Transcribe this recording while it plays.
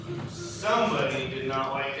Somebody did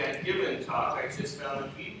not like that given talk. I just found a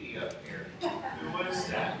BB up here. Who was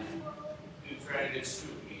that? Who tried to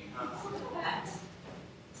shoot me, huh?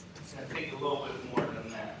 It's going to take a little bit more than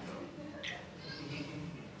that, though.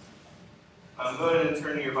 Go ahead and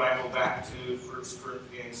turn your Bible back to 1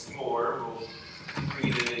 Corinthians 4. We'll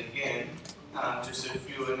read it again. Just a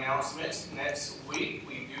few announcements. Next week,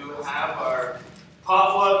 we do have our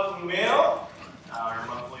potluck meal, our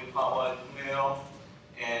monthly potluck meal,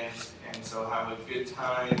 and so have a good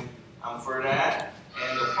time for that.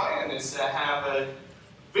 And the plan is to have a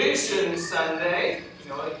Vision Sunday,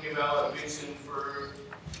 give out a vision for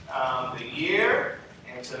the year,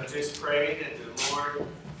 and so just pray that the Lord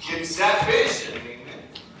gives that vision,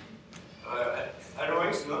 amen.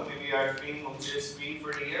 Otherwise, maybe our theme will just be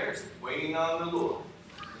for the year, waiting on the Lord.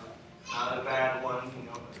 Not a bad one,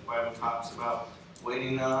 the Bible talks about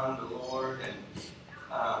waiting on the Lord and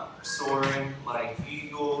soaring like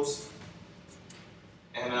eagles.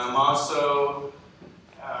 And also,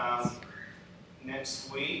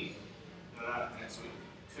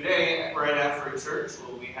 today, right after church,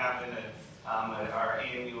 we'll be having our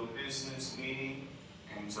annual business meeting.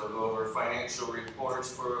 And so go over financial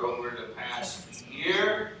reports for over the past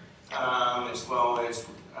year, as well as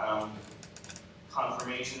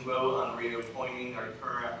confirmation vote on reappointing our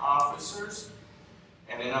current officers.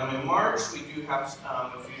 And then in March, we do have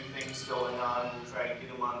a few things going on. We'll try to get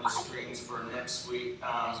them on the screens for next week.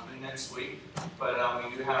 But we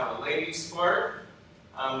do have a ladies' spark.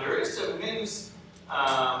 There is a men's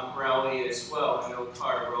rally as well. I know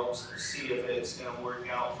Carter will see if it's going to work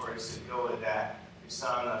out for us to go with that. It's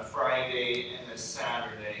on a Friday and a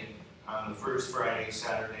Saturday, the first Friday,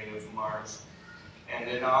 Saturday of March. And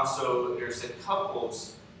then also there's a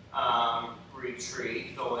couples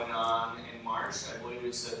retreat going on in March. I believe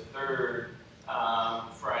it's the third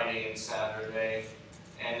Friday and Saturday.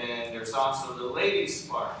 And then there's also the ladies'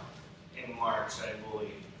 spark in March, I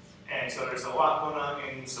believe. And so there's a lot going on,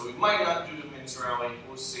 and so we might not do the men's rally.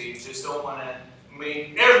 We'll see. Just don't want to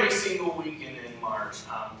make every single weekend in March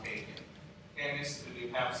taken. Candace, did you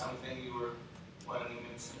have something you were wanting to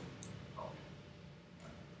mention? Oh.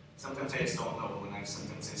 Sometimes I just don't know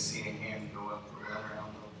sometimes I see a hand go up or whatever. I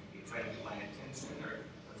don't know if you're trying to get my attention or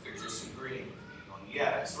if they're just agreeing with me. Going,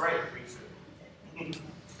 yeah, that's right, preacher.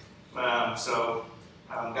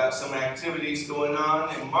 Got some activities going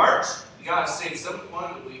on in March. You got to say one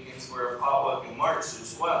of the weekends where a potluck in March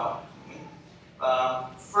as well.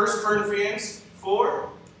 1 Corinthians 4.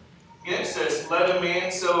 It says, "Let a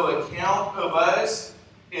man so account of us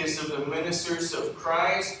as of the ministers of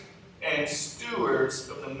Christ and stewards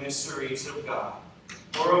of the mysteries of God.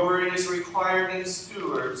 Moreover, it is required in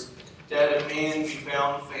stewards that a man be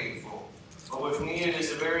found faithful. But with me it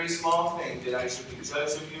is a very small thing that I should be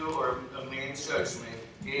judge of you or a man's judgment.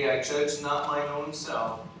 Yea, I judge not mine own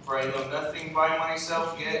self. For I know nothing by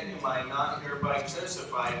myself, yet am I not hereby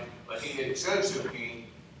justified, but he that judgeth me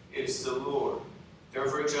is the Lord.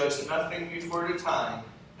 Therefore judge nothing before the time,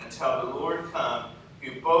 until the Lord come,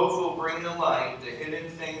 who both will bring to light the hidden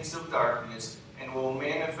things of darkness, and will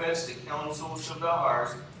manifest the counsels of the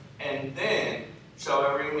hearts, and then shall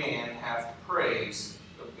every man have praise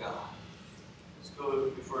of God." Let's go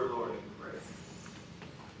before the Lord in prayer.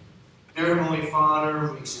 Dear Heavenly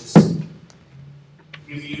Father, we just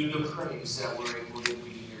give you the praise that we're able to be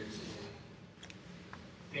here today.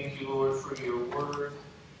 Thank you, Lord, for your word.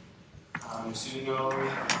 As you know,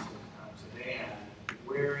 today I'm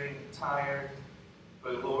weary and tired,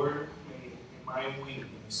 but Lord, may in my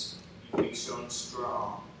weakness you be shown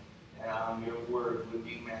strong, and your word would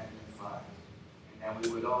be magnified, and that we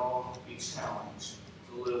would all be challenged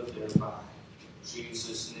to live thereby. In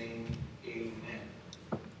Jesus' name, amen.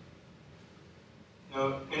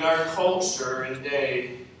 In our culture and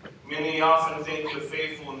day, many often think of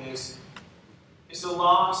faithfulness as a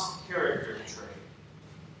lost character trait.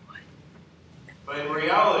 But in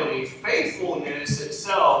reality, faithfulness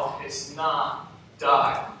itself has not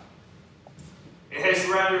died. It has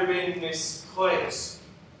rather been misplaced.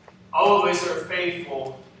 All of us are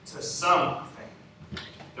faithful to something.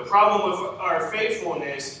 The problem with our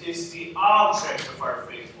faithfulness is the object of our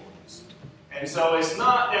faithfulness. And so it's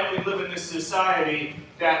not that we live in a society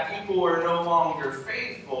that people are no longer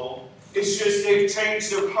faithful. It's just they've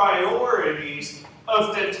changed the priorities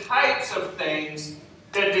of the types of things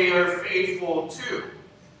that they are faithful to.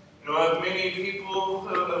 Many people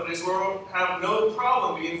of this world have no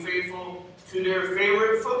problem being faithful to their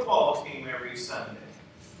favorite football team every Sunday.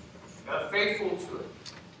 Got faithful to it.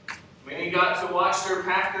 Many got to watch their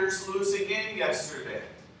Packers lose again yesterday.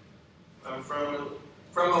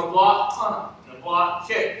 From a block punt and a block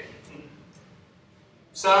kick.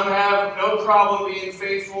 Some have no problem being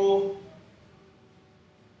faithful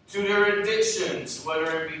to their addictions,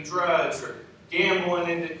 whether it be drugs or gambling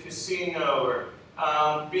in the casino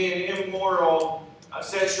or being immoral,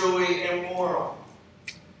 sexually immoral.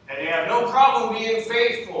 And they have no problem being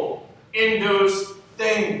faithful in those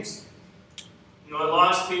things. You know,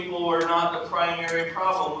 lost people are not the primary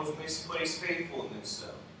problem with misplaced faithfulness,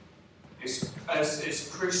 though. It's as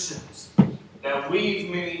Christians that we've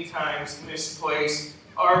many times misplaced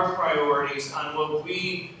our priorities on what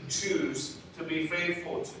we choose to be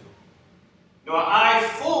faithful to. You know, I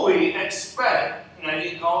fully expect, and I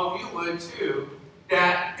think all of you would too,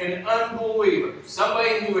 that an unbeliever,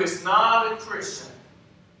 somebody who is not a Christian,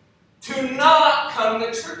 to not come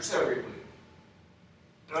to church every week.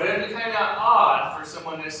 You know, it'd be kind of odd for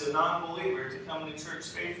someone that's a non-believer to come to church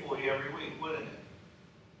faithfully every week, wouldn't it?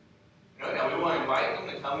 You know, now we want to invite them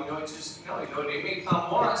to come. They may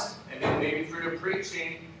come once, and then maybe through the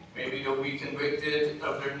preaching, maybe they'll be convicted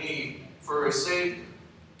of their need for a Savior.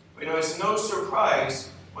 You know, it's no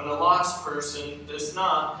surprise when a lost person does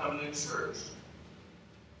not come to church.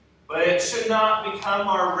 But it should not become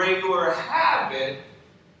our regular habit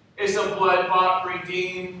as a blood-bought,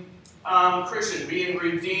 redeemed Christian, being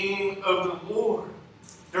redeemed of the Lord.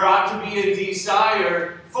 There ought to be a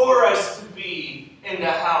desire for us to be in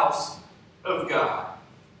the house of God.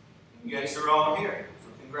 You guys are all here, so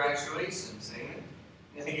congratulations, amen.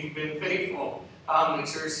 You've been faithful to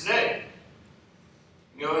church today.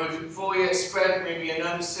 You know, we fully expect maybe an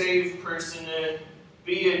unsaved person to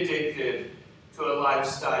be addicted to a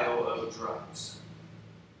lifestyle of drugs.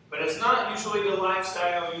 But it's not usually the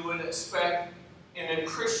lifestyle you would expect in a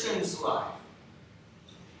Christian's life.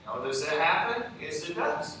 Now, does that happen? Yes, it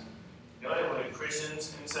does. You know, when a Christian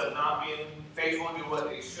ends up not being faithful to what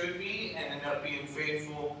they should be and end up being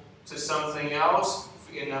faithful to something else,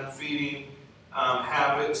 end up feeding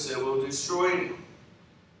habits that will destroy them.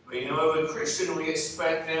 But you know, as a Christian, we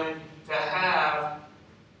expect them to have,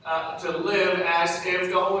 to live as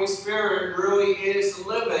if the Holy Spirit really is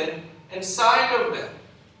living inside of them.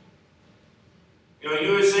 You know,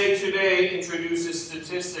 USA Today introduced a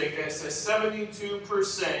statistic that says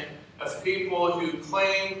 72% of people who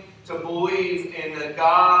claim to believe in a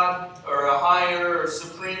God or a higher or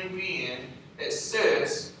supreme being, it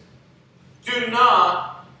says, do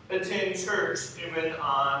not attend church even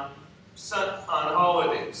on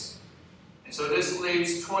holidays. And so this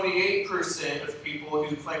leaves 28% of people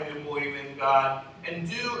who claim to believe in God and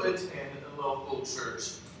do attend a local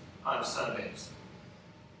church on Sundays.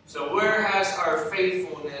 So where has our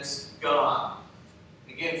faithfulness gone?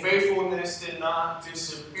 Again, faithfulness did not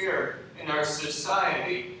disappear in our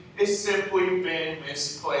society. It's simply been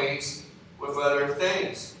misplaced with other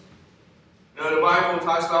things. You know, the Bible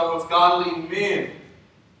talks about with godly men,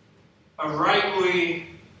 a rightly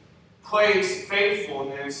placed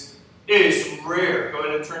faithfulness is rare. Go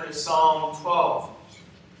ahead and turn to Psalm 12.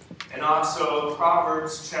 And also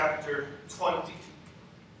Proverbs chapter 20.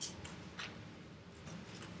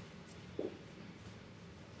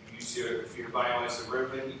 If your Bible has a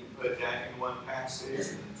ribbon, you can put that in one passage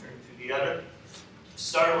and then turn to the other.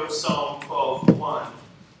 Start with Psalm 12:1.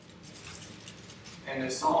 And the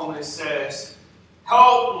psalmist says,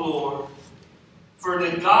 help, Lord, for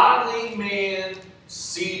the godly man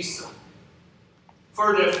ceased,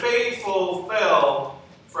 for the faithful fell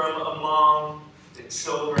from among the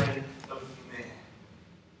children of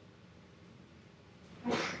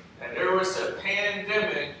men. And there was a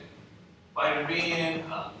pandemic by being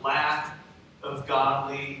a lack of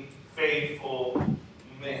godly, faithful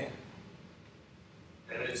men.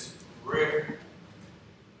 That is rare.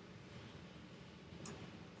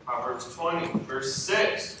 Proverbs 20, verse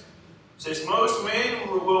 6 says, most men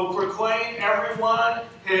will proclaim everyone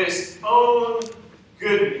his own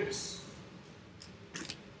goodness.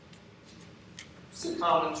 It's a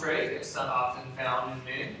common trait that's not often found in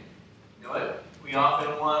men. You know what? We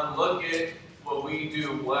often want to look at what we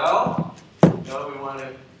do well. You know, we want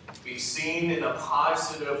to be seen in a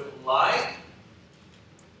positive light.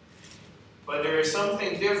 But there is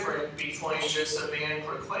something different between just a man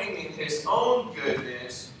proclaiming his own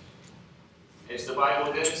goodness, as the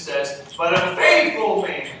Bible then says, but a faithful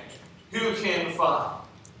man who can find.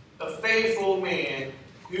 A faithful man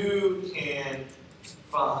who can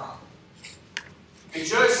find. The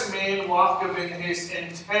just man walketh in his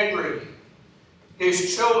integrity.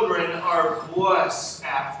 His children are blessed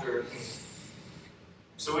after him.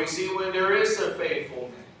 So we see when there is a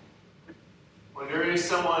faithful man, when there is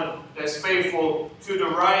someone that's faithful to the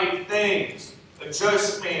right things, a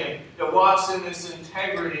just man that walks in this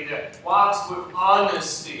integrity, that walks with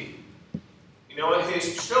honesty, you know,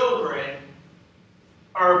 his children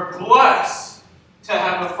are blessed to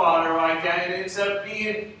have a father like that. It ends up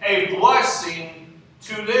being a blessing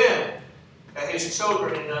to them, that his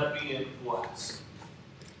children end up being blessed.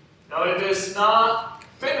 Now, it does not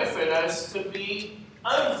benefit us to be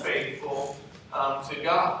unfaithful to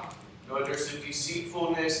God. There's a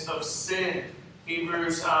deceitfulness of sin.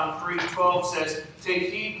 Hebrews 3:12 says,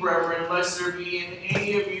 "Take heed, brethren, lest there be in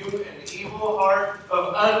any of you an evil heart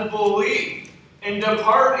of unbelief in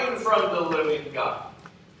departing from the living God.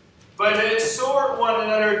 But exhort one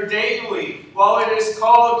another daily, while it is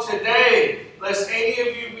called today, lest any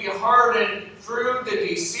of you be hardened through the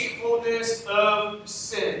deceitfulness of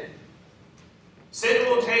sin." Sin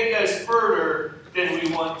will take us further than we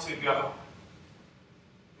want to go.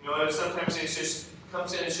 Sometimes it just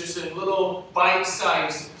comes in, it's just in little bite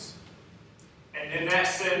sizes. And then that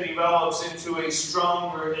sin develops into a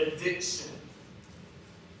stronger addiction.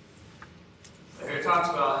 Here it talks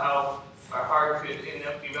about how our heart could end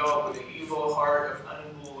up developing an evil heart of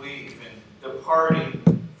unbelief and departing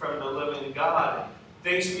from the living God.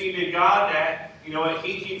 Thanks be to God that,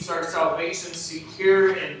 He keeps our salvation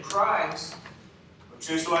secure in Christ.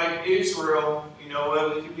 Just like Israel,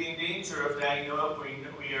 we could be in danger of that.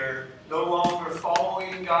 We are no longer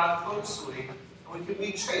following God closely, and we could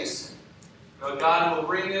be chastened. God will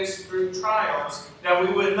bring us through trials that we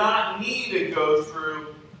would not need to go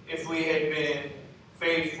through if we had been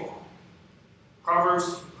faithful.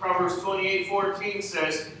 Proverbs 28:14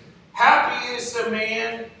 says, "Happy is the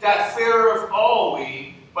man that feareth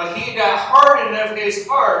always, but he that hardeneth his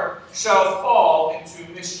heart shall fall into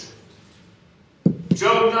mischief."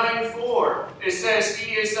 Job 9:4, it says,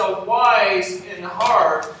 "He is a wise in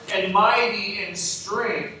heart and mighty in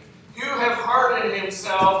strength. You have hardened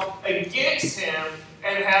himself against him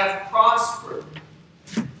and have prospered."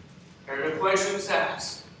 Here the question is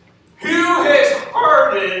asked. Who has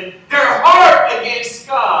hardened their heart against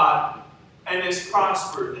God and has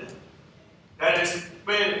prospered them? That has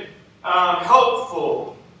been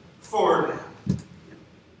helpful for them.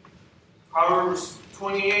 Proverbs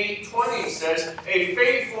 28:20 says, "A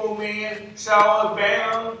faithful man shall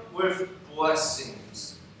abound with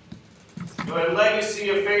blessings." A legacy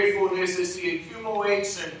of faithfulness is the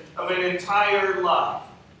accumulation of an entire life.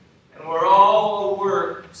 And we're all a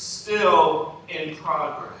work still in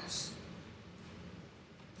progress.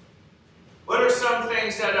 What are some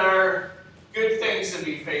things that are good things to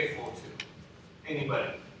be faithful to?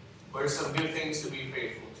 Anybody? What are some good things to be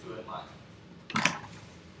faithful to in life?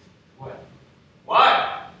 What?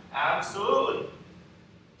 Why? Absolutely.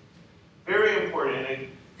 Very important. A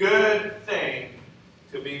good thing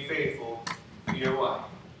to be faithful to your wife.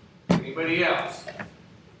 Anybody else?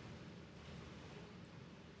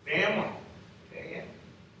 Family. Okay.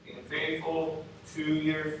 Being faithful to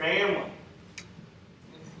your family.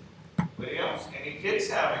 Anybody else? Any kids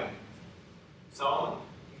having? Solomon?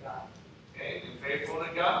 Okay. Being faithful to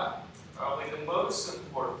God. Probably the most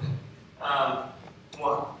important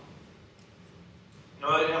one.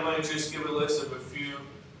 I'm going to just give a list of a few,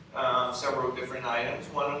 several different items.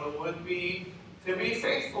 One of them would be to be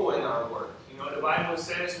faithful in our work. The Bible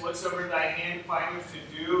says, "Whatsoever thy hand findeth to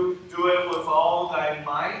do, do it with all thy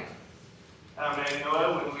might." And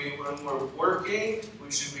when we're working,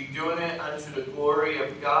 we should be doing it unto the glory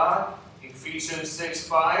of God. Ephesians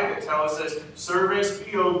 6:5, it tells us, "Servants,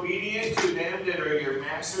 be obedient to them that are your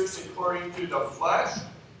masters according to the flesh,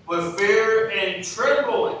 with fear and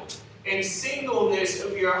trembling, in singleness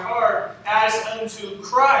of your heart, as unto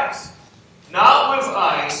Christ, not with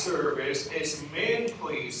eye service as men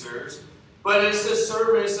pleasers, but as the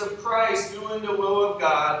service of Christ, doing the will of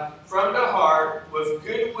God from the heart, with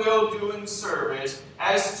good will doing service,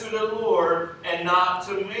 as to the Lord and not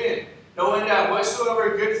to men, knowing that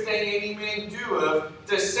whatsoever good thing any man doeth,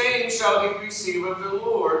 the same shall he receive of the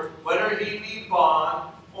Lord, whether he be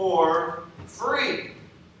bond or free."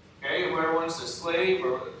 Okay, whether one's a slave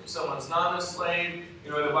or someone's not a slave,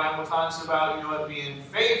 the Bible talks about, being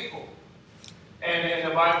faithful.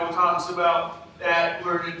 And the Bible talks about that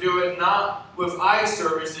we're to do it not with eye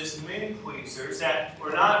service as men pleasers, that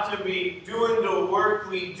we're not to be doing the work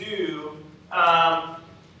we do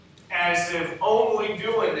as if only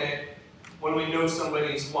doing it when we know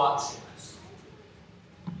somebody's watching us.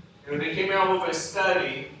 They came out with a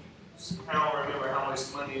study, I don't remember how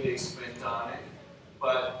much money they spent on it,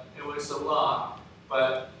 but it was a lot.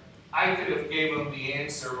 But I could have gave them the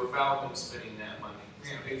answer without them spending that money.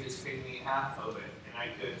 They just paid me half of it, and I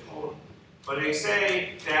could have told them. But they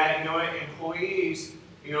say that, employees,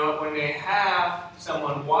 when they have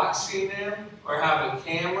someone watching them or have a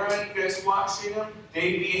camera that's watching them,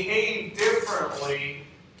 they behave differently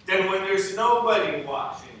than when there's nobody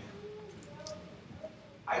watching them.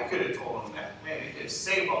 I could have told him that. Man, he could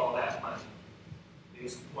save all that money. He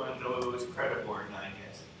just wanted to know it was credit board, I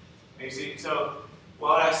guess. You see, so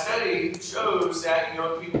while that study shows that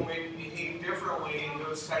people may behave differently in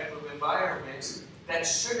those type of environments, that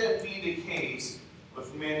shouldn't be the case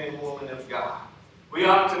with men and women of God. We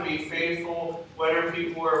ought to be faithful whether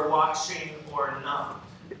people are watching or not.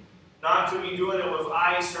 Not to be doing it with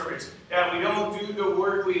eye service. That we don't do the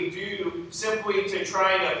work we do simply to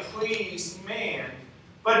try to please man,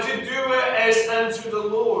 but to do it as unto the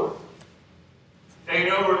Lord. And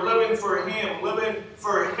we're living for Him, living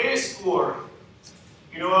for His glory.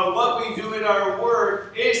 What we do in our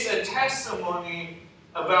work is a testimony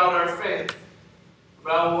about our faith,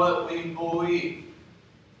 about what we believe.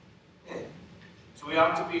 So we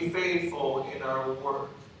ought to be faithful in our work.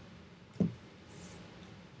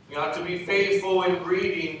 We ought to be faithful in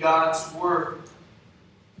reading God's Word.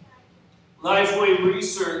 Lifeway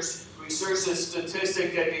researched a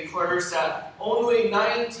statistic that declares that only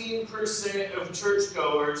 19% of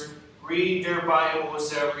churchgoers read their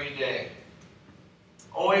Bibles every day.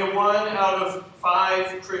 Only 1 out of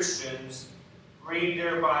 5 Christians read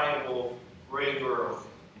their Bible regularly.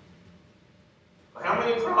 But how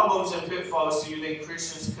many problems and pitfalls do you think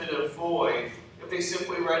Christians could avoid if they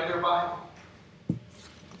simply read their Bible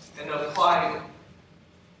and applied it?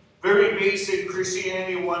 Very basic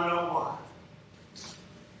Christianity 101.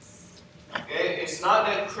 Okay? It's not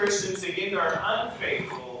that Christians, again, are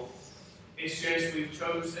unfaithful. It's just we've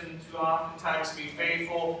chosen to oftentimes be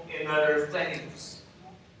faithful in other things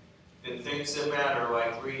than things that matter,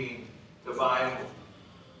 like reading the Bible.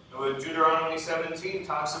 Deuteronomy 17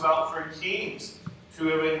 talks about for kings to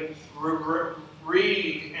even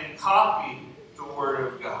read and copy the Word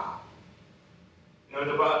of God.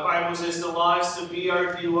 The Bible says the law is to be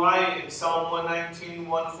our delight in Psalm 119,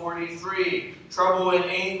 143. Trouble and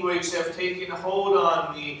anguish have taken hold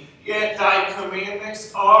on me, yet thy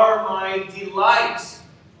commandments are my delight.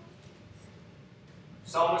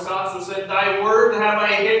 Psalmist also said, thy word have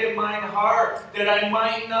I hid in mine heart, that I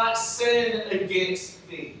might not sin against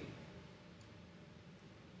thee.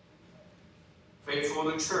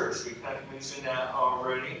 Faithful to church, we kind of mentioned that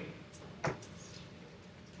already.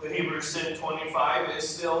 But Hebrews 10:25 is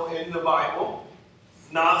still in the Bible.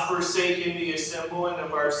 Not forsaking the assembling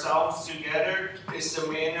of ourselves together is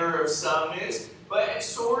the manner of some is, but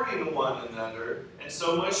exhorting one another, and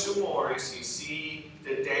so much the more as you see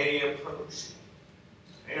the day approaching.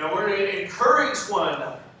 We're to encourage one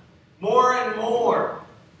another more and more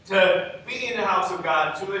to be in the house of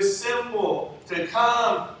God, to assemble, to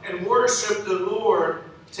come and worship the Lord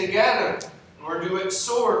together. And we're to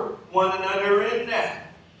exhort one another in that.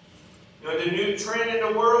 The new trend in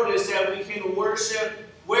the world is that we can worship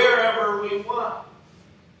wherever we want.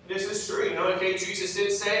 This is true. Okay, Jesus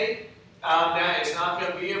did say that it's not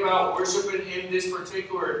going to be about worshiping in this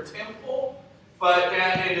particular temple, but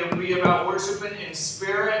that it will be about worshiping in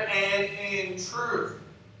spirit and in truth.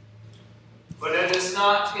 But that does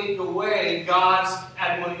not take away God's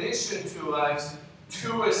admonition to us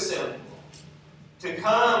to assemble, to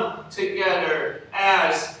come together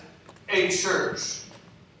as a church.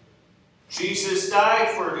 Jesus died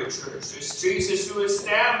for the church. It's Jesus who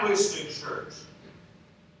established the church.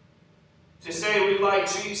 To say we like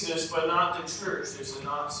Jesus but not the church is an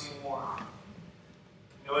oxymoron.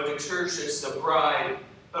 The church is the bride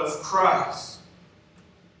of Christ.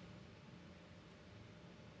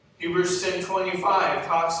 Hebrews 10:25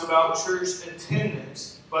 talks about church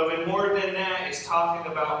attendance, but even more than that, it's talking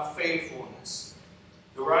about faithfulness.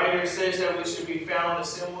 The writer says that we should be found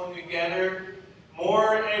assembling together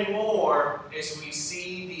more and more as we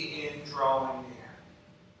see the end drawing near.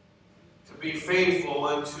 To be faithful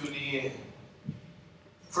unto the end.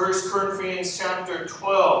 1 Corinthians chapter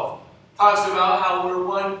 12 talks about how we're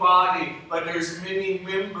one body, but there's many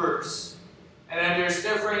members. And then there's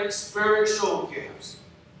different spiritual gifts.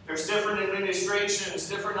 There's different administrations,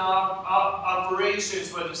 different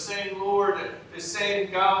operations, but the same Lord, the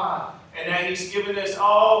same God. And that He's given us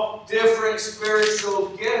all different spiritual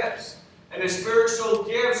gifts. And the spiritual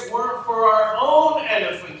gifts weren't for our own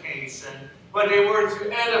edification, but they were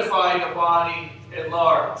to edify the body at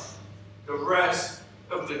large, the rest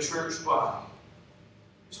of the church body.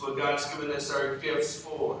 It's what God's given us our gifts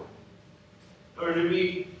for. In order to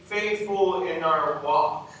be faithful in our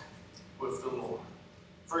walk with the Lord.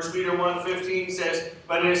 1 Peter 1:15 says,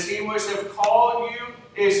 but as He which hath called you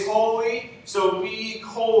is holy, so be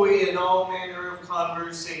holy in all manner of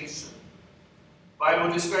conversation. The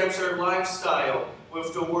Bible describes our lifestyle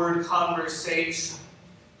with the word conversation.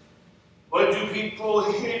 What do people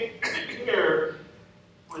hear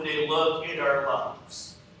when they look at our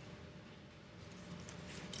lives?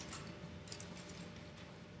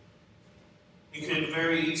 could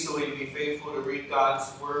very easily be faithful to read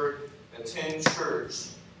God's Word, attend church,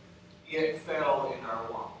 yet fail in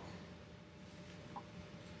our walk.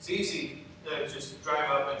 It's easy to just drive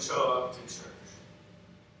up and show up to church.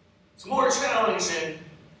 It's more challenging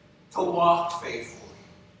to walk faithfully.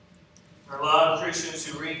 There are a lot of Christians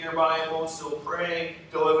who read their Bible, still pray,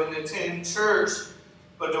 still even attend church,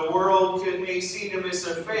 but the world may see them as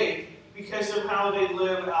a faith because of how they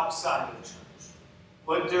live outside of church.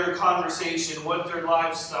 What their conversation, what their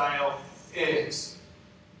lifestyle is.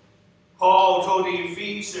 Paul told the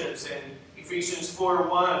Ephesians in Ephesians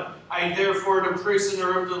 4:1, I therefore, the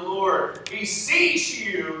prisoner of the Lord, beseech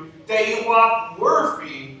you that you walk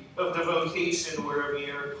worthy of the vocation whereof ye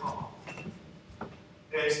are called.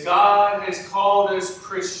 As God has called us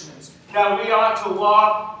Christians, that we ought to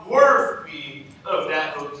walk worthy of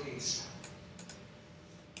that vocation.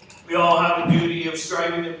 We all have a duty of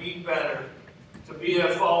striving to be better, to be a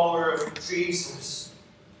follower of Jesus.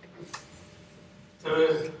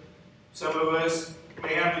 Some of us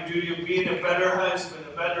may have the duty of being a better husband,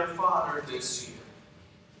 a better father this year.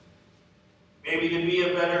 Maybe to be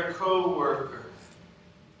a better co-worker.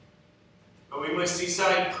 But we must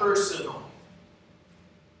decide personally.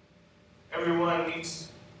 Everyone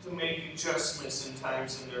needs to make adjustments in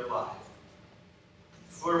times in their life.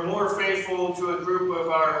 If we're more faithful to a group of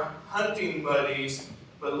our hunting buddies,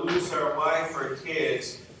 but lose our wife or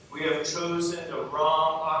kids, we have chosen the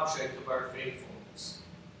wrong object of our faithfulness.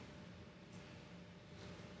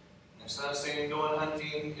 It's not saying going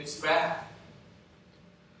hunting is bad.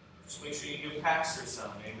 Just make sure you give pastor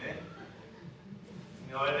some, amen?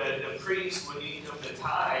 You know, the priest would eat of the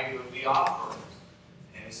tithe of the offering.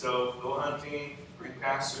 And so go hunting, bring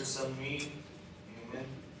pastor some meat, amen,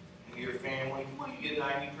 and your family. Well, you get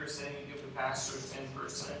 90%, you give the pastor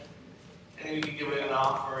 10%. And then you can give it an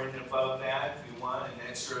offering above that if you want, an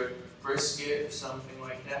extra brisket or something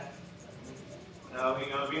like that.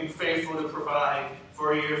 Being faithful to provide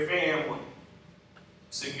for your family.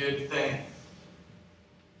 It's a good thing.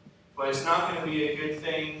 But it's not going to be a good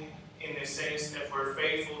thing in the sense that we're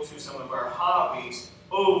faithful to some of our hobbies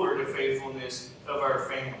over the faithfulness of our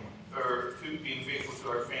family, or to being faithful to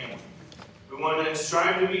our family. We want to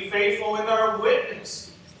strive to be faithful in our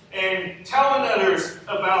witness and telling others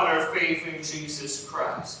about our faith in Jesus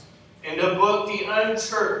Christ. In the book, The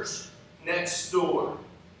Unchurched Next Door,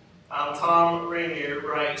 Tom Rainier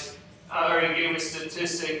writes, he gave a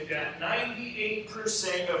statistic that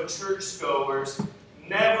 98% of churchgoers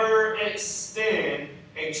never extend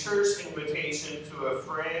a church invitation to a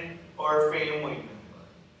friend or a family member.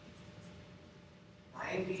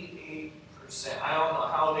 98%. I don't know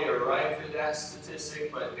how they arrived at that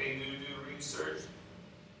statistic, but they do research.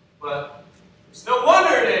 But it's no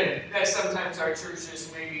wonder then that sometimes our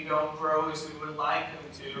churches maybe don't grow as we would like them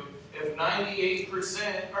to if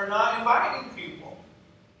 98% are not inviting people.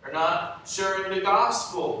 They're not sharing the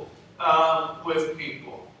gospel with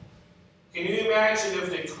people. Can you imagine if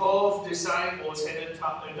the 12 disciples had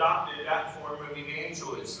adopted that form of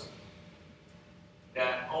evangelism?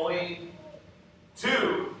 That only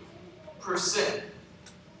 2%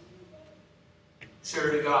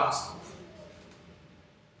 share the gospel.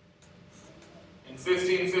 In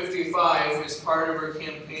 1555, as part of her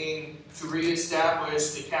campaign to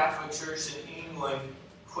reestablish the Catholic Church in England,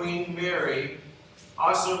 Queen Mary,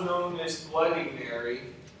 also known as Bloody Mary,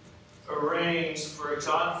 arranged for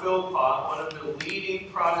John Philpot, one of the leading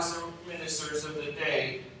Protestant ministers of the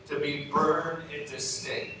day, to be burned at the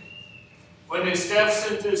stake. When his death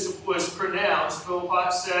sentence was pronounced,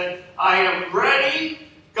 Philpot said, I am ready.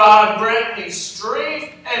 God grant me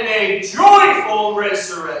strength and a joyful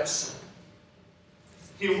resurrection.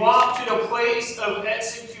 He walked to the place of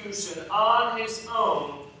execution on his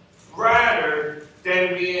own rather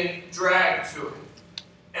than being dragged to it.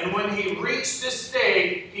 And when he reached the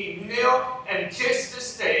stake, he knelt and kissed the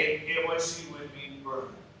stake in which he would be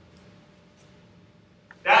burned.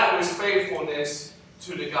 That was faithfulness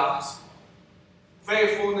to the gospel.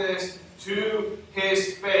 Faithfulness to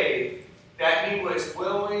his faith, that he was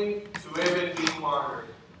willing to even be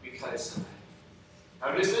martyred because of it.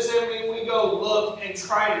 Now, this doesn't mean we go look and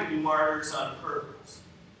try to be martyrs on purpose.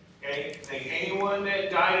 Okay? I think anyone that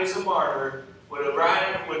died as a martyr would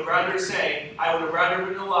rather say, I would have rather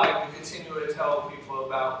been alive to continue to tell people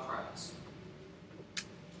about Christ.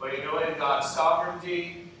 But you know, in God's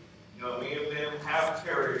sovereignty, many of them have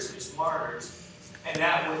perished as martyrs, and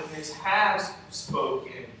that witness has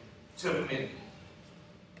spoken to many.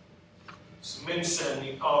 It's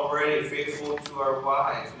mentioned already, faithful to our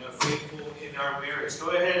wives, faithful in our marriage. Go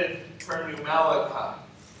ahead and turn to Malachi.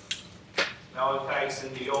 Malachi's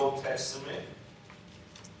in the Old Testament.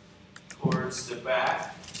 towards the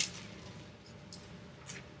back.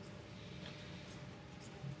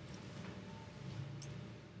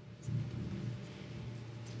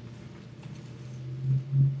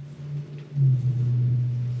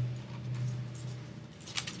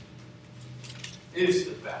 Is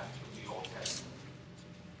the back of the Old Testament.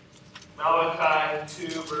 Malachi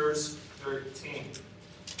 2, verse 13.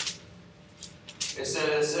 It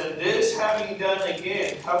says, "And this have ye done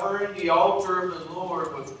again, covering the altar of the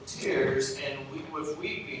Lord with tears, and with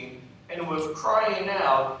weeping, and with crying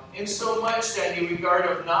out, insomuch that ye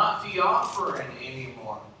regardeth not the offering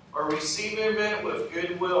anymore, or receiving it with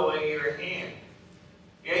goodwill in your hand.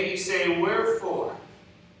 Yet ye say, Wherefore?"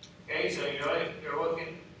 Okay, so you're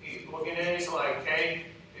looking at it, it's like, okay,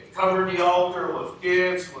 they've covered the altar with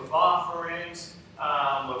gifts, with offerings,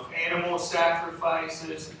 with animal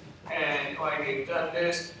sacrifices, and like they've done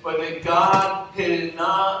this, but that God did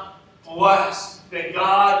not bless, that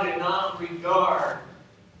God did not regard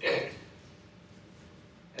it.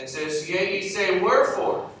 And it says, "Yet ye say,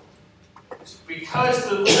 Wherefore? Because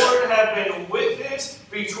the Lord hath been witness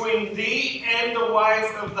between thee and the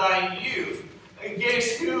wife of thy youth,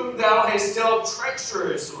 against whom thou hast dealt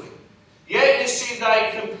treacherously. Yet is she thy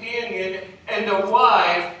companion and the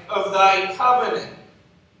wife of thy covenant.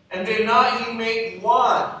 And did not he make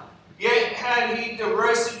one? Yet had he the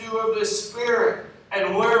residue of the Spirit.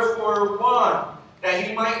 And wherefore one? That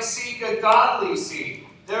he might seek a godly seed.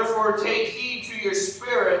 Therefore take heed to your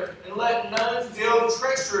spirit, and let none deal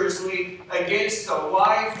treacherously against the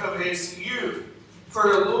wife of his youth. For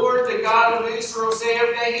the Lord, the God of Israel,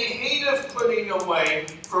 saith that he hateth putting away.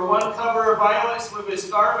 For one cover of violence with his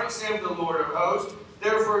garment, saith the Lord of hosts.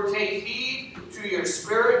 Therefore take heed to your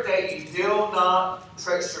spirit, that ye deal not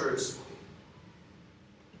treacherously."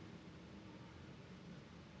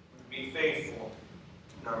 Be faithful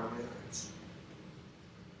in our marriage.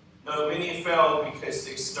 No, many fail because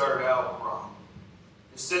they start out wrong.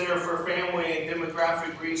 The Center for Family and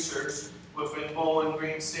Demographic Research within Bowling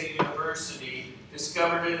Green State University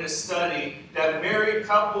discovered in a study that married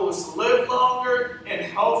couples live longer and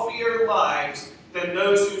healthier lives than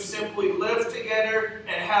those who simply live together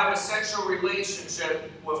and have a sexual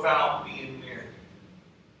relationship without being married.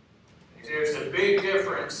 There's a big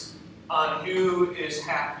difference on who is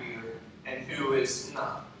happier and who is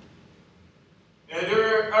not. Now,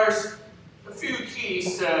 there are a few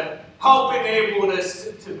keys to help enable us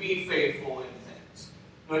to be faithful in things.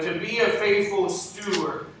 To be a faithful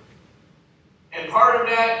steward. And part of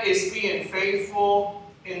that is being faithful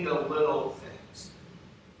in the little things.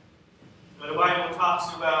 The Bible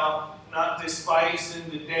talks about not despising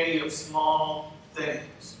the day of small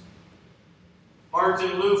things.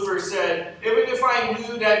 Martin Luther said, "Even if I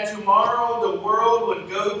knew that tomorrow the world would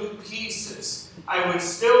go to pieces, I would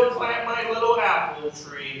still plant my little apple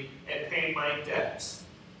tree and pay my debts."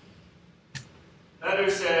 Another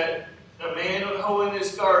said, a man hoeing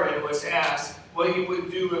his garden was asked what he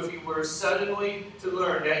would do if he were suddenly to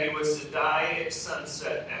learn that he was to die at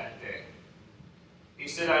sunset that day. He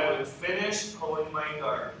said, "I would finish hoeing my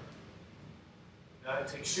garden."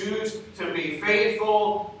 To choose to be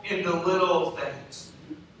faithful in the little things.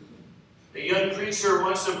 The young preacher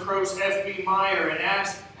once approached F.B. Meyer and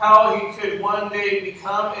asked how he could one day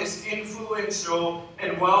become as influential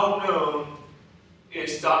and well-known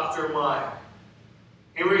as Dr. Meyer.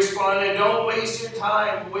 He responded, "Don't waste your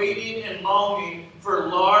time waiting and longing for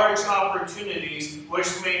large opportunities which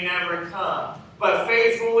may never come, but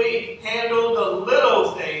faithfully handle the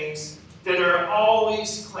little things that are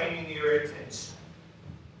always claiming your attention."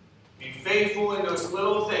 Be faithful in those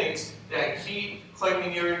little things that keep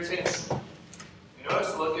claiming your attention.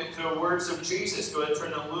 Let's look into the words of Jesus. Go ahead and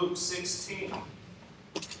turn to Luke 16.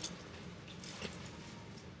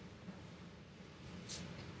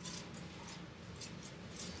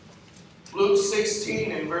 Luke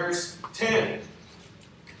 16 and verse 10.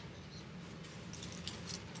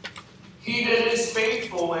 "He that is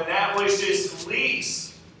faithful in that which is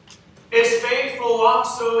least is faithful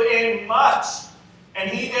also in much. And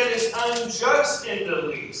he that is unjust in the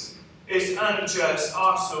least is unjust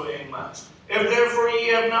also in much. If therefore ye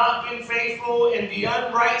have not been faithful in the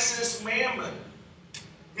unrighteous mammon,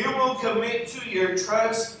 he will commit to your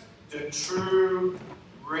trust the true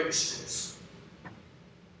riches."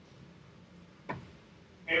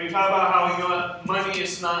 And we talk about how, money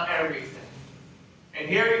is not everything. And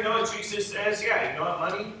here, what Jesus says? Yeah, what?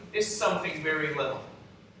 Money is something very little.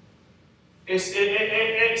 It's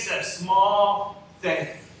a small thing.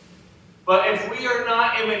 But if we are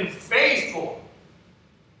not even faithful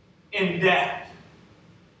in that,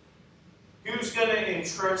 who's going to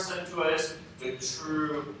entrust unto us the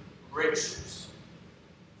true riches?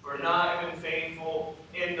 for not being faithful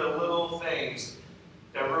in the little things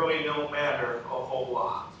that really don't matter a whole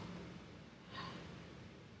lot.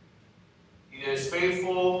 He is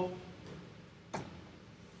faithful.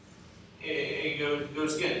 It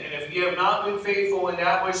goes again. And if you have not been faithful in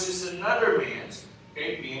that which is another man's,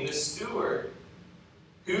 okay, being the steward,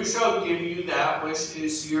 who shall give you that which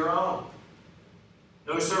is your own?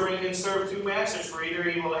 No servant can serve two masters, for either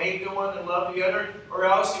he will hate the one and love the other, or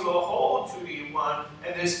else he will hold to the one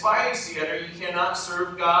and despise the other. You cannot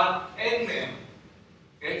serve God and mammon.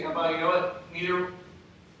 Okay, how about, you know what?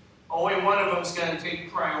 Only one of them is going to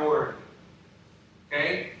take priority.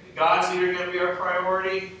 Okay? God's either going to be our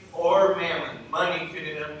priority or mammon. Money could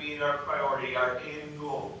end up being our priority, our end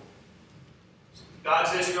goal. God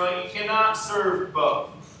says, you know what? You cannot serve both.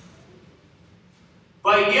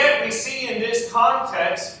 But yet we see in this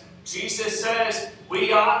context, Jesus says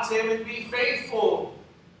we ought to be faithful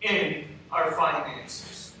in our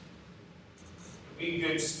finances. Be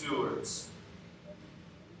good stewards.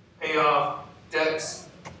 Pay off debts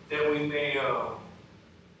that we may owe.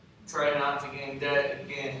 Try not to get in debt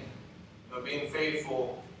again. But being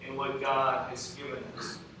faithful in what God has given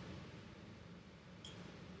us.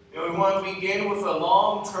 We want to begin with a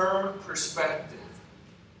long-term perspective.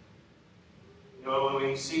 When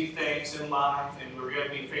we see things in life and we're going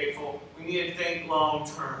to be faithful, we need to think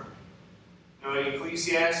long-term.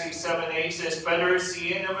 Ecclesiastes 7:8 says, better is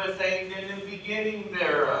the end of a thing than the beginning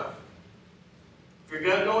thereof. If you're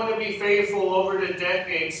going to be faithful over the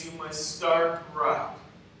decades, you must start right.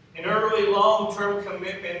 An early long-term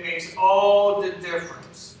commitment makes all the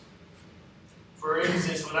difference. For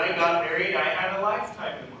instance, when I got married, I had a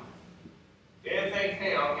lifetime in mind. Didn't think,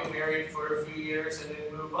 hey, I'll get married for a few years and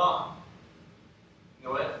then move on. You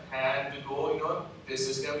know what? Had the goal, you know what? This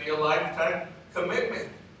is going to be a lifetime commitment.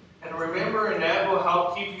 And remember, and that will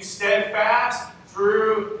help keep you steadfast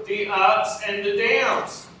through the ups and the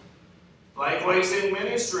downs. Likewise in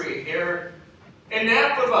ministry here in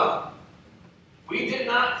Napa. We did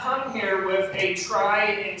not come here with a try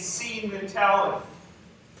and see mentality.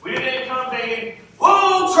 We didn't come thinking,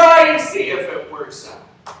 we'll try and see if it works out.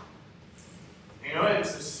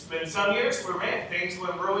 It's been some years where, man, things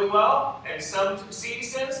went really well, and some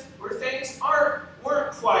seasons where things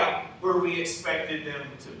weren't quite where we expected them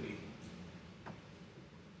to be.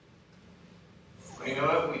 But you know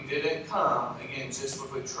what? We didn't come, again, just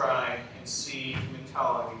with a try and see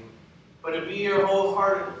mentality, but to be here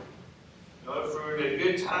wholeheartedly. For the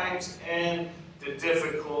good times and the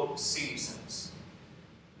difficult seasons.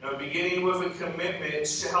 Beginning with a commitment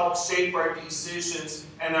helps shape our decisions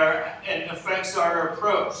and affects our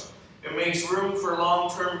approach. It makes room for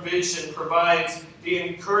long-term vision, provides the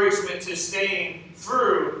encouragement to staying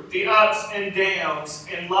through the ups and downs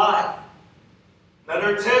in life.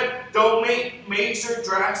 Another tip, don't make major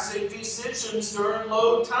drastic decisions during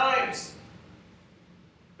low times.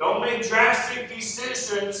 Don't make drastic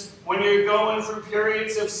decisions when you're going through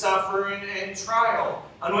periods of suffering and trial,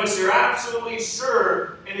 unless you're absolutely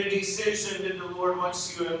sure in a decision that the Lord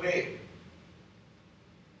wants you to make.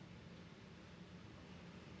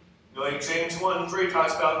 Like James 1:3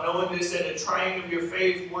 talks about, knowing this, that the trying of your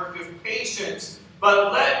faith worketh patience,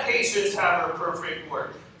 but let patience have her perfect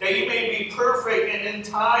work, that you may be perfect and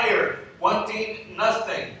entire, wanting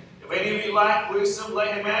nothing. If any of you lack wisdom,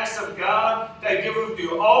 let him ask of God, that giveth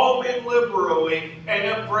to all men liberally, and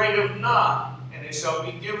upbraideth not, and it shall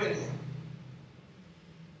be given him.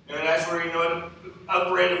 And that's where,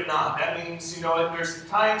 upbraideth not. That means, there's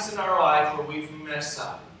times in our life where we've messed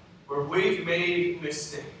up, where we've made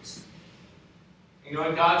mistakes.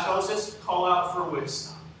 And God tells us, call out for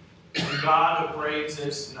wisdom. And God upbraids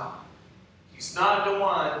us not. He's not the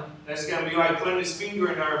one that's going to be like putting his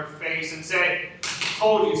finger in our face and say,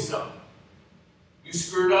 told you so. You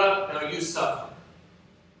screwed up, now you suffer.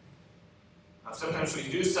 Now, sometimes we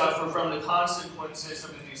do suffer from the consequences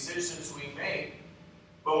of the decisions we make.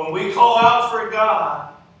 But when we call out for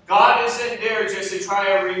God, God isn't there just to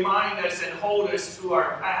try to remind us and hold us to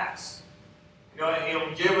our past.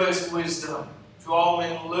 He'll give us wisdom to all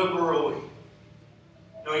men liberally.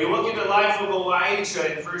 You look at the life of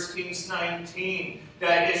Elijah in 1 Kings 19,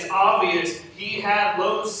 that it's obvious he had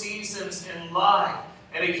low seasons in life,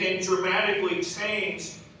 and it can dramatically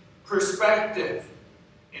change perspective.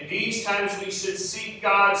 In these times, we should seek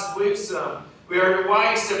God's wisdom. We are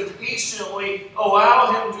wise to patiently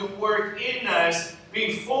allow him to work in us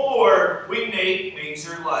before we make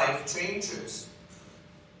major life changes.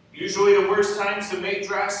 Usually the worst times to make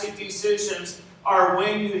drastic decisions are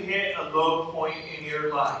when you hit a low point in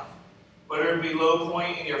your life. Whether it be a low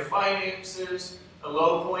point in your finances, a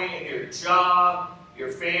low point in your job,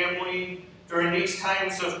 your family, During these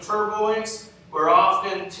times of turbulence, we're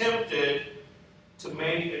often tempted to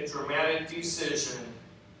make a dramatic decision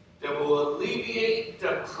that will alleviate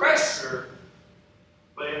the pressure,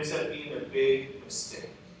 but ends up being a big mistake.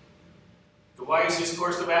 The wisest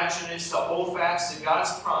course of action is to hold fast to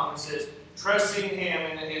God's promises, trusting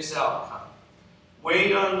Him in His outcome.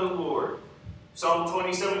 Wait on the Lord. Psalm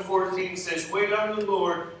 27:14 says, "Wait on the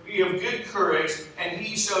Lord, be of good courage, and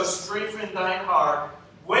He shall strengthen thine heart.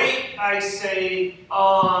 Wait, I say,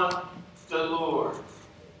 on the Lord."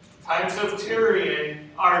 Times of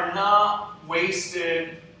tarrying are not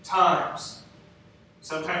wasted times.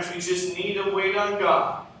 Sometimes we just need to wait on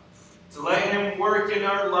God, to let Him work in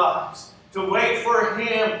our lives, to wait for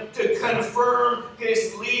Him to confirm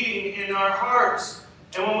His leading in our hearts.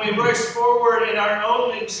 And when we rush forward in our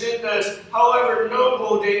own agendas, however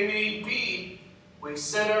noble they may be, we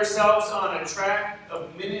set ourselves on a track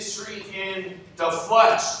of ministry in the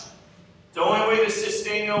flesh. The only way to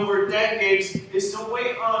sustain over decades is to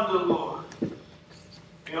wait on the Lord.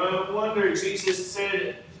 You know, no wonder Jesus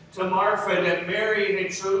said to Martha that Mary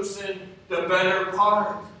had chosen the better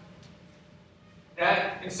part.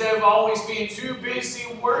 That instead of always being too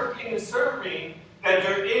busy working and serving, that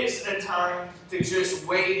there is a time to just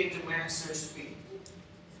wait at the Master's feet.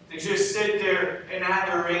 To just sit there in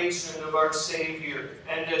adoration of our Savior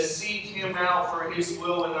and to seek Him out for His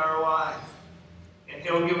will in our life. And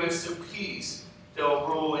He'll give us the peace that will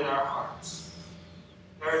rule in our hearts.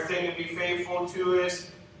 Another thing to be faithful to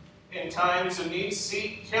is, in times of need,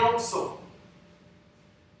 seek counsel.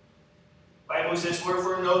 The Bible says,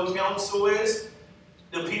 "Wherefore no counsel is,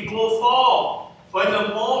 the people fall. But in the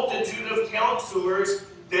multitude of counselors,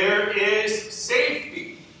 there is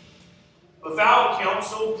safety. Without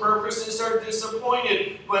counsel, purposes are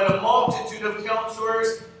disappointed. But in a multitude of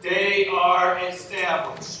counselors, they are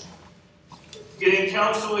established." Getting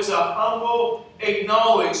counsel is a humble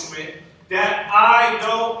acknowledgement that I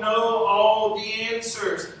don't know all the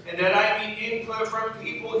answers and that I need input from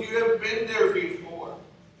people who have been there before.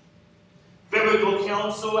 Biblical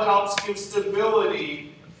counsel helps give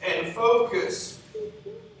stability and focus.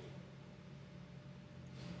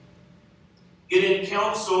 Getting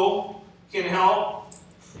counsel can help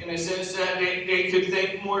in the sense that they could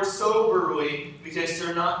think more soberly because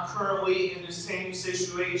they're not currently in the same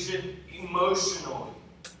situation emotionally.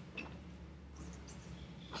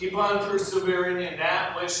 Keep on persevering in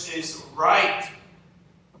that which is right.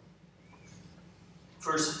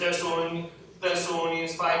 1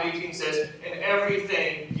 Thessalonians 5:18 says, "In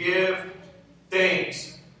everything give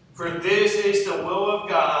thanks, for this is the will of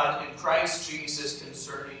God in Christ Jesus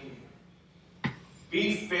concerning you."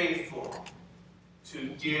 Be faithful to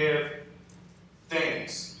give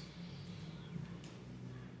thanks.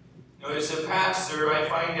 You know, as a pastor, I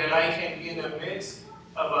find that I can be in the midst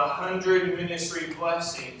of 100 ministry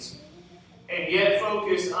blessings and yet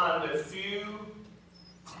focus on the few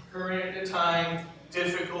current at the time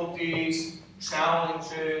difficulties,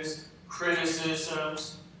 challenges,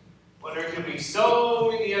 criticisms, when there can be so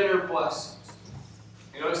many other blessings.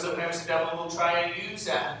 You know, sometimes the devil will try and use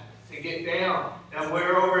that to get down. And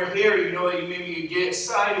we're over here, you know, maybe you get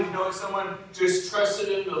excited, you know, someone just trusted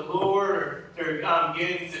in the Lord, or they're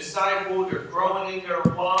getting discipled, they're growing in their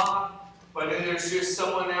walk, but then there's just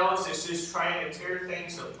someone else that's just trying to tear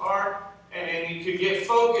things apart, and then you could get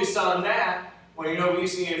focused on that, when you know we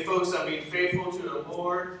just need to focus on being faithful to the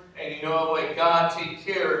Lord, and you know, let God take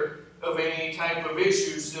care of any type of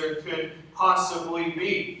issues there could possibly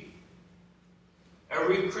be.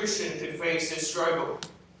 Every Christian could face this struggle.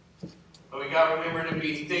 But we got to remember to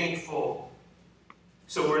be thankful,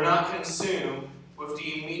 so we're not consumed with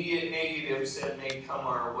the immediate negatives that may come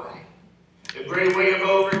our way. A great way of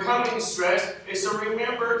overcoming stress is to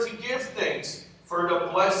remember to give thanks for the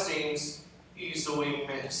blessings easily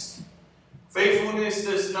missed. Faithfulness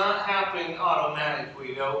does not happen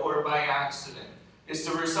automatically, though, or by accident. It's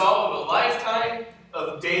the result of a lifetime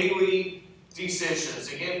of daily decisions.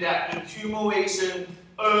 Again, that accumulation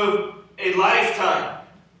of a lifetime.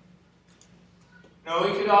 Now,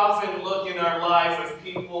 we could often look in our life of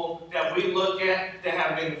people that we look at that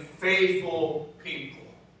have been faithful people.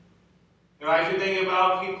 You know, I can think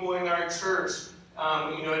about people in our church,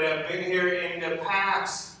 you know, that have been here in the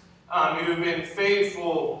past, who have been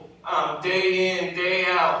faithful day in, day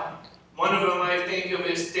out. One of them I think of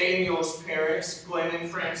is Daniel's parents, Glenn and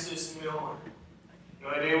Frances Miller. You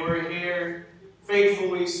know, they were here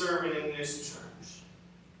faithfully serving in this church.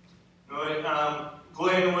 You know,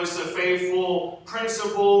 Glenn was a faithful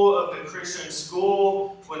principal of the Christian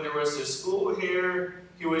school when there was a school here.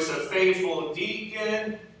 He was a faithful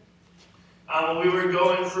deacon. When we were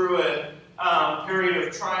going through a period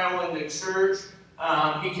of trial in the church,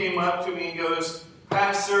 he came up to me and goes,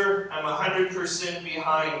 "Pastor, I'm 100%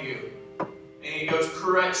 behind you." And he goes,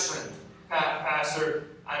 "Correction, Pastor,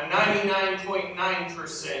 I'm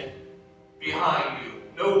 99.9% behind you.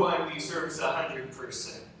 No one deserves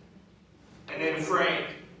 100%. And then Frank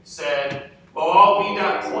said, "Well, I'll be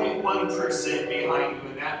that 0.1% behind you,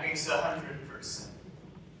 and that makes 100%.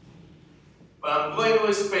 But Glenn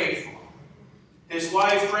was faithful. His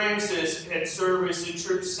wife Frances had served as a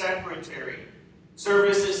church secretary,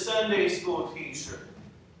 served as a Sunday school teacher,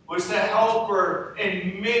 was the helper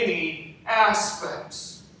in many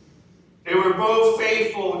aspects. They were both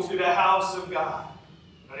faithful to the house of God.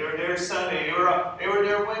 They were there Sunday. They were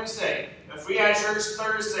there Wednesday. If we had church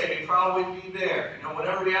Thursday, they'd probably be there.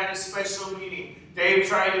 Whenever we had a special meeting, they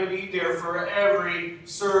tried to be there for every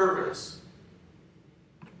service.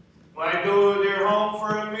 When I go to their home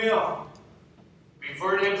for a meal,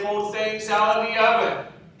 before they pulled things out of the oven,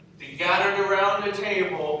 they gathered around the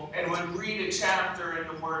table and would read a chapter in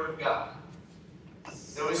the Word of God.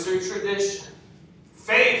 That was their tradition.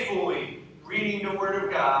 Faithfully reading the Word of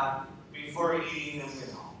God before eating a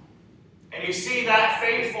meal. And you see that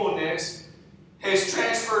faithfulness has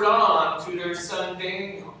transferred on to their son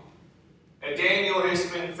Daniel. And Daniel has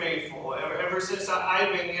been faithful. Ever since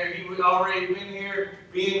I've been here, he was already been here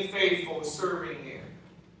being faithful, serving here.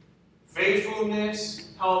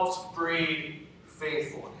 Faithfulness helps breed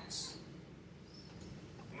faithfulness.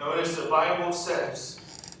 Notice the Bible said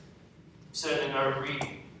in our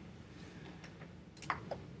reading,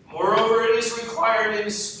 "Moreover, it is required in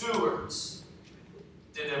stewards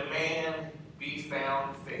that a man be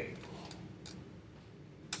found faithful."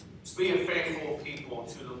 Let's be a faithful people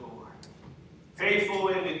to the Lord. Faithful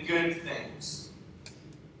in the good things.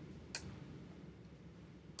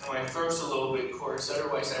 My throat's a little bit coarse,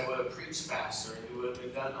 otherwise I would have preached faster and it would have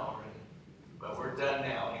been done already. But we're done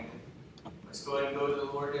now. Let's go ahead and go to the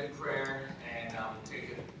Lord in prayer and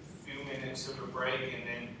take a few minutes of a break, and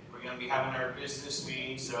then we're going to be having our business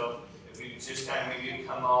meeting. So if you just kind of maybe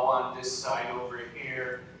come all on this side over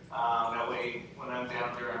here, that way when I'm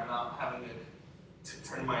down there I'm not having to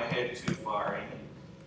turn my head too far. Amen.